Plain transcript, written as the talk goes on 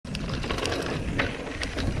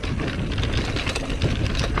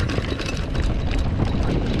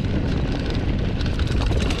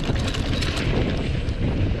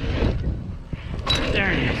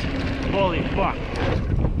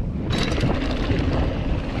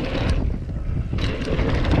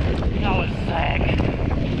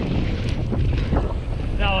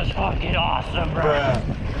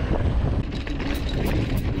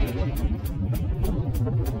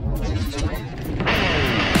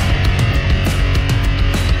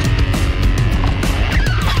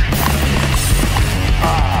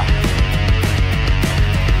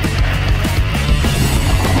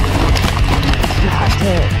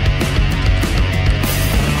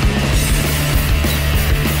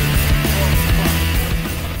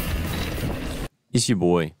It's your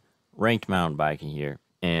boy, Ranked Mountain Biking here.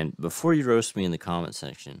 And before you roast me in the comment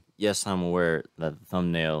section, yes, I'm aware that the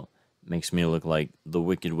thumbnail makes me look like the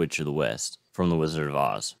Wicked Witch of the West from The Wizard of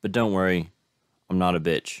Oz. But don't worry, I'm not a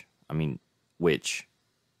bitch. I mean, witch.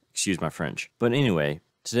 Excuse my French. But anyway,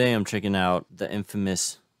 today I'm checking out the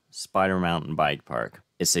infamous Spider Mountain Bike Park.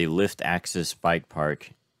 It's a lift access bike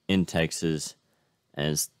park in Texas, and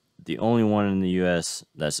it's the only one in the US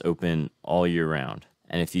that's open all year round.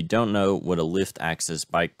 And if you don't know what a lift access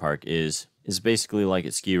bike park is, it's basically like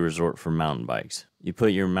a ski resort for mountain bikes. You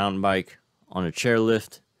put your mountain bike on a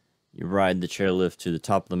chairlift, you ride the chairlift to the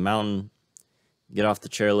top of the mountain, get off the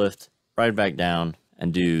chairlift, ride back down,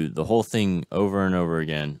 and do the whole thing over and over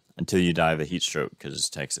again until you die of a heat stroke because it's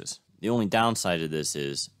Texas. The only downside of this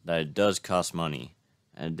is that it does cost money,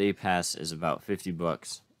 and a day pass is about 50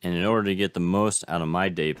 bucks. And in order to get the most out of my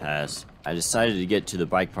day pass, I decided to get to the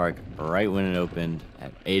bike park right when it opened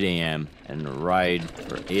at 8 a.m. and ride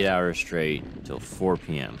for 8 hours straight till 4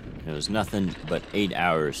 p.m. It was nothing but 8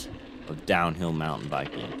 hours of downhill mountain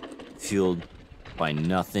biking, fueled by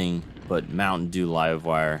nothing but Mountain Dew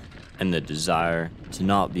Livewire and the desire to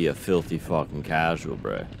not be a filthy fucking casual,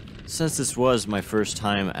 bruh. Since this was my first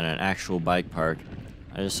time at an actual bike park,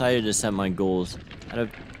 I decided to set my goals at a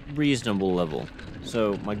reasonable level.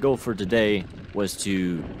 So my goal for today was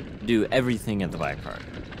to do everything at the bike park,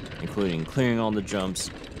 including clearing all the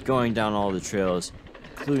jumps, going down all the trails,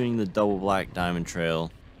 including the double black diamond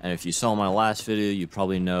trail. And if you saw my last video, you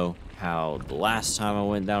probably know how the last time I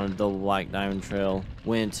went down a double black diamond trail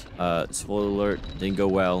went. Spoiler alert, didn't go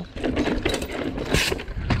well.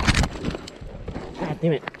 God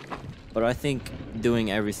damn it. But I think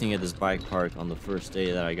doing everything at this bike park on the first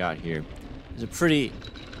day that I got here is a pretty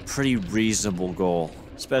reasonable goal,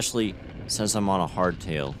 especially since I'm on a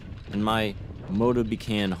hardtail, and my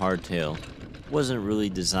Motobecane hardtail wasn't really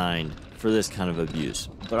designed for this kind of abuse,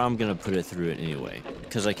 but I'm gonna put it through it anyway,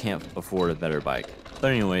 because I can't afford a better bike.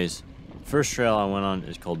 But anyways, first trail I went on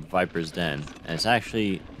is called Viper's Den, and it's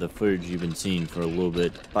actually the footage you've been seeing for a little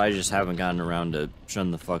bit, but I just haven't gotten around to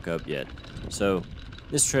shutting the fuck up yet. So,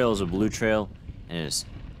 this trail is a blue trail, and it's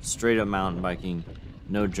straight up mountain biking,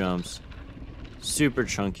 no jumps, super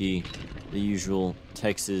chunky, the usual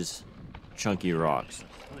Texas chunky rocks.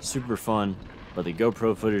 Super fun, but the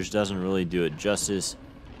GoPro footage doesn't really do it justice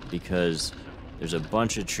because there's a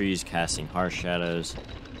bunch of trees casting harsh shadows,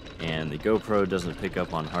 and the GoPro doesn't pick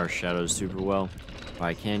up on harsh shadows super well, but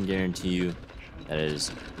I can guarantee you that it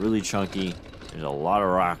is really chunky, there's a lot of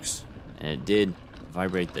rocks, and it did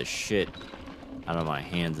vibrate the shit out of my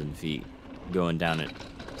hands and feet going down it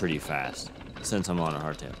pretty fast since I'm on a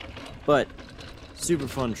hardtail. But super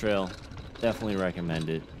fun trail, definitely recommend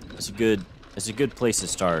it. It's a good place to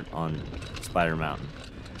start on Spider Mountain.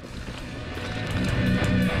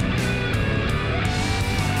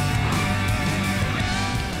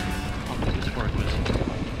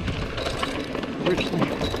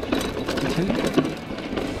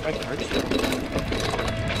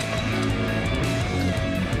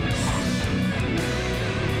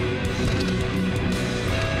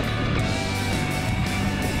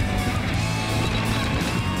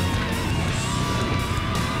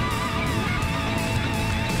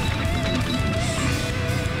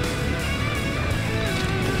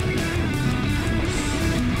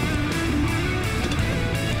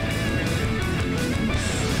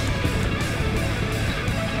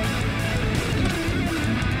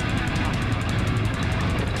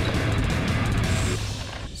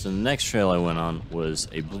 So the next trail I went on was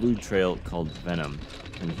a blue trail called Venom,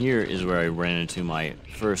 and here is where I ran into my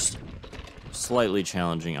first slightly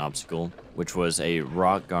challenging obstacle, which was a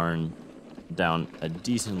rock garden down a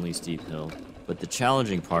decently steep hill. But the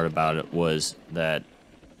challenging part about it was that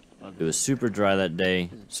it was super dry that day,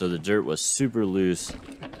 so the dirt was super loose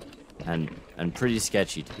and pretty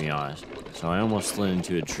sketchy, to be honest. So I almost slid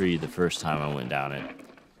into a tree the first time I went down it.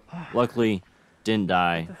 Luckily, didn't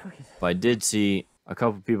die, but I did see a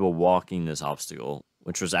couple people walking this obstacle,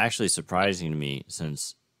 which was actually surprising to me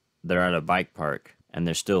since they're at a bike park and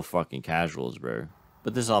they're still fucking casuals, bro.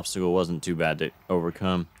 But this obstacle wasn't too bad to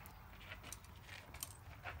overcome.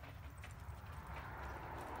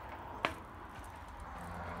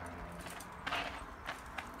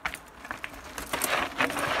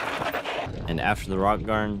 And after the rock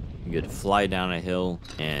garden, you could fly down a hill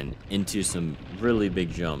and into some really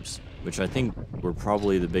big jumps, which I think were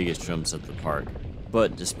probably the biggest jumps at the park.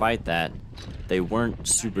 But despite that, they weren't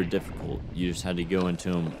super difficult. You just had to go into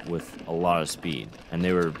them with a lot of speed, and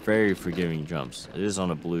they were very forgiving jumps. It is on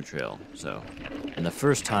a blue trail, so. And the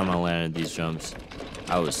first time I landed these jumps,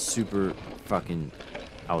 I was super fucking,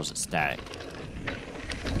 I was ecstatic.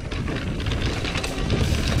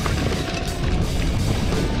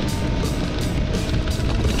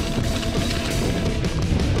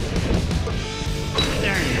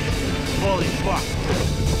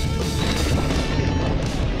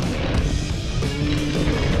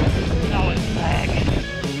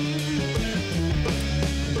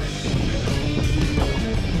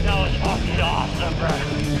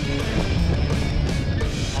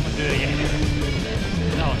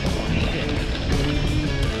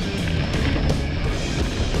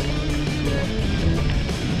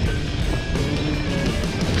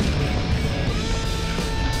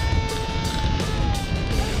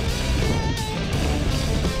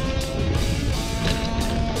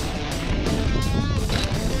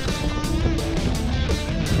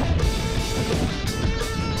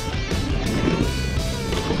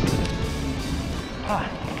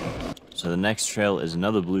 next trail is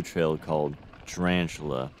another blue trail called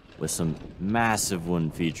Tarantula with some massive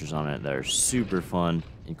wooden features on it that are super fun,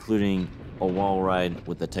 including a wall ride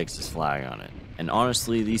with the Texas flag on it. And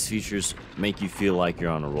honestly, these features make you feel like you're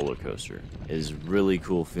on a roller coaster. It is a really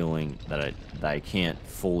cool feeling that I can't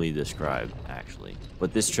fully describe, actually.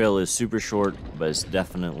 But this trail is super short, but it's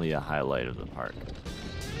definitely a highlight of the park.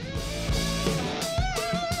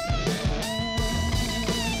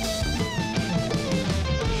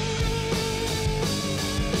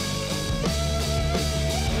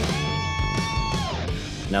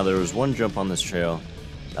 Now, there was one jump on this trail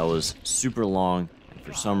that was super long, and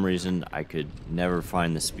for some reason I could never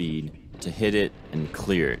find the speed to hit it and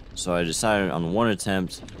clear it. So I decided on one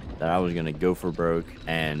attempt that I was gonna go for broke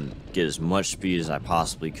and get as much speed as I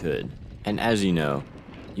possibly could. And as you know,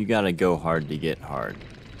 you gotta go hard to get hard.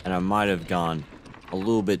 And I might have gone a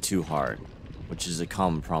little bit too hard, which is a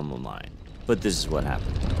common problem of mine. But this is what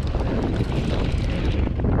happened.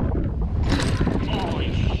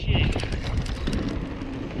 Holy shit.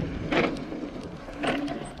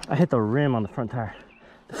 I hit the rim on the front tire.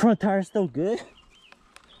 The front tire is still good.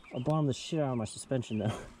 I bombed the shit out of my suspension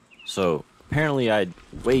though. So apparently I had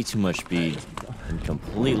way too much speed and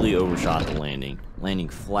completely overshot the landing. Landing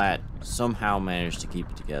flat, somehow managed to keep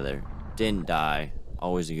it together. Didn't die,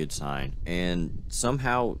 always a good sign. And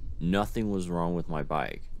somehow nothing was wrong with my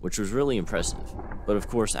bike, which was really impressive. But of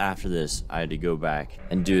course after this, I had to go back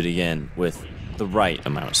and do it again with the right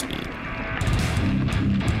amount of speed.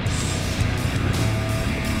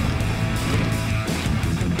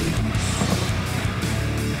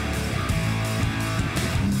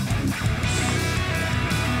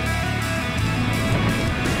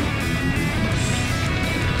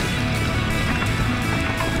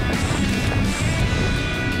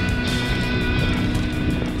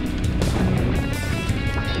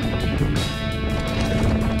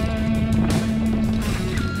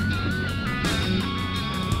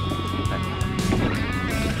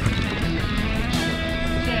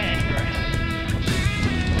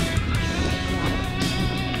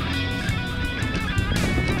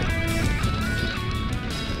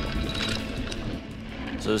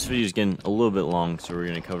 So this video is getting a little bit long, so we're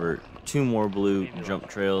going to cover 2 more blue jump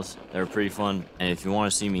trails that are pretty fun. And if you want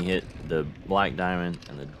to see me hit the black diamond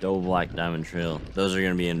and the double black diamond trail, those are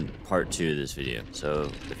going to be in part 2 of this video. So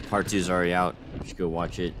if part 2 is already out, you should go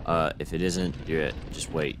watch it. If it isn't,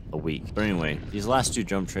 just wait a week. But anyway, these last 2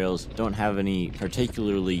 jump trails don't have any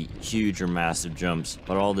particularly huge or massive jumps,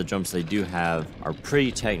 but all the jumps they do have are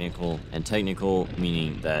pretty technical, and technical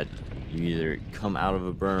meaning that you either come out of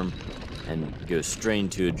a berm and go straight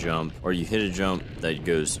into a jump, or you hit a jump that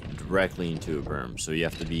goes directly into a berm. So you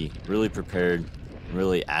have to be really prepared,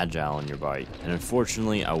 really agile on your bike. And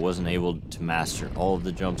unfortunately, I wasn't able to master all of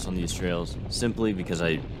the jumps on these trails simply because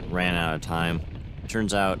I ran out of time.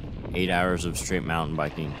 Turns out 8 hours of straight mountain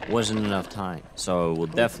biking wasn't enough time. So we'll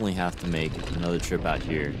definitely have to make another trip out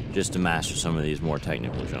here just to master some of these more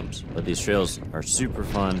technical jumps. But these trails are super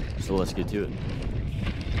fun, so let's get to it.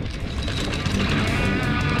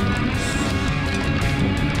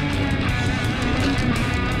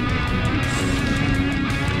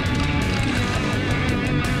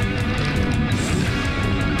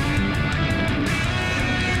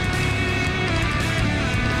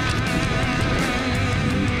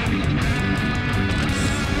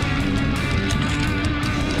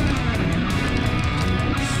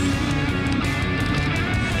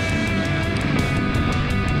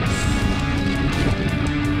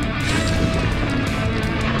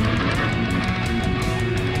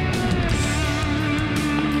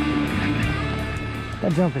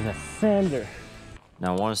 That jump is a sender.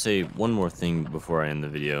 Now I want to say one more thing before I end the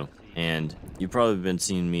video, and you've probably been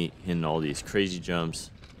seeing me hitting all these crazy jumps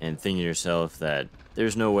and thinking to yourself that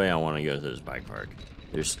there's no way I want to go to this bike park.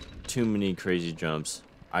 There's too many crazy jumps.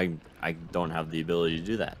 I don't have the ability to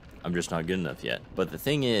do that. I'm just not good enough yet. But the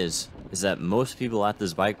thing is that most people at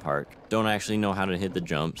this bike park don't actually know how to hit the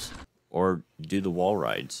jumps or do the wall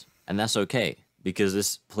rides. And that's okay, because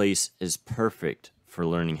this place is perfect for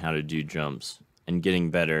learning how to do jumps and getting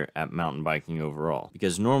better at mountain biking overall.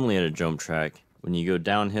 Because normally at a jump track, when you go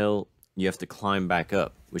downhill, you have to climb back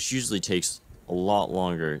up, which usually takes a lot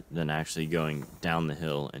longer than actually going down the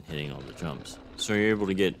hill and hitting all the jumps. So you're able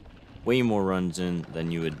to get way more runs in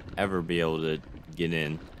than you would ever be able to get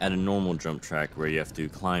in at a normal jump track where you have to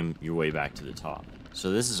climb your way back to the top.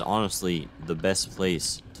 So this is honestly the best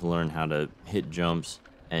place to learn how to hit jumps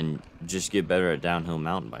and just get better at downhill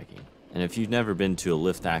mountain biking. And if you've never been to a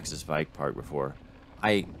lift access bike park before,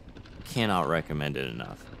 I cannot recommend it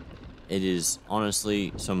enough. It is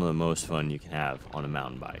honestly some of the most fun you can have on a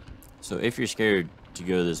mountain bike. So if you're scared to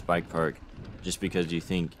go to this bike park, just because you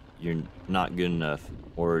think you're not good enough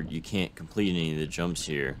or you can't complete any of the jumps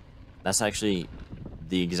here. That's actually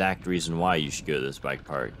the exact reason why you should go to this bike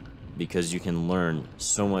park, because you can learn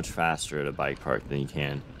so much faster at a bike park than you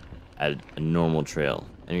can at a normal trail,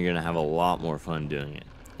 and you're gonna have a lot more fun doing it,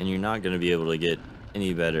 and you're not gonna be able to get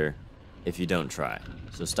any better if you don't try.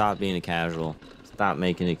 So stop being a casual, stop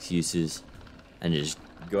making excuses, and just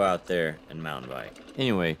go out there and mountain bike.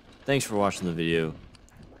 Anyway, thanks for watching the video.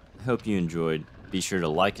 I hope you enjoyed. Be sure to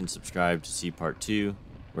like and subscribe to see part 2,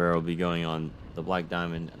 where I'll be going on the Black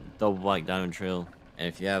Diamond and Double Black Diamond Trail. And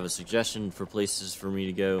if you have a suggestion for places for me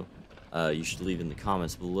to go, you should leave in the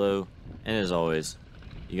comments below. And as always,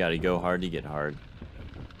 you gotta go hard to get hard.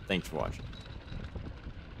 Thanks for watching.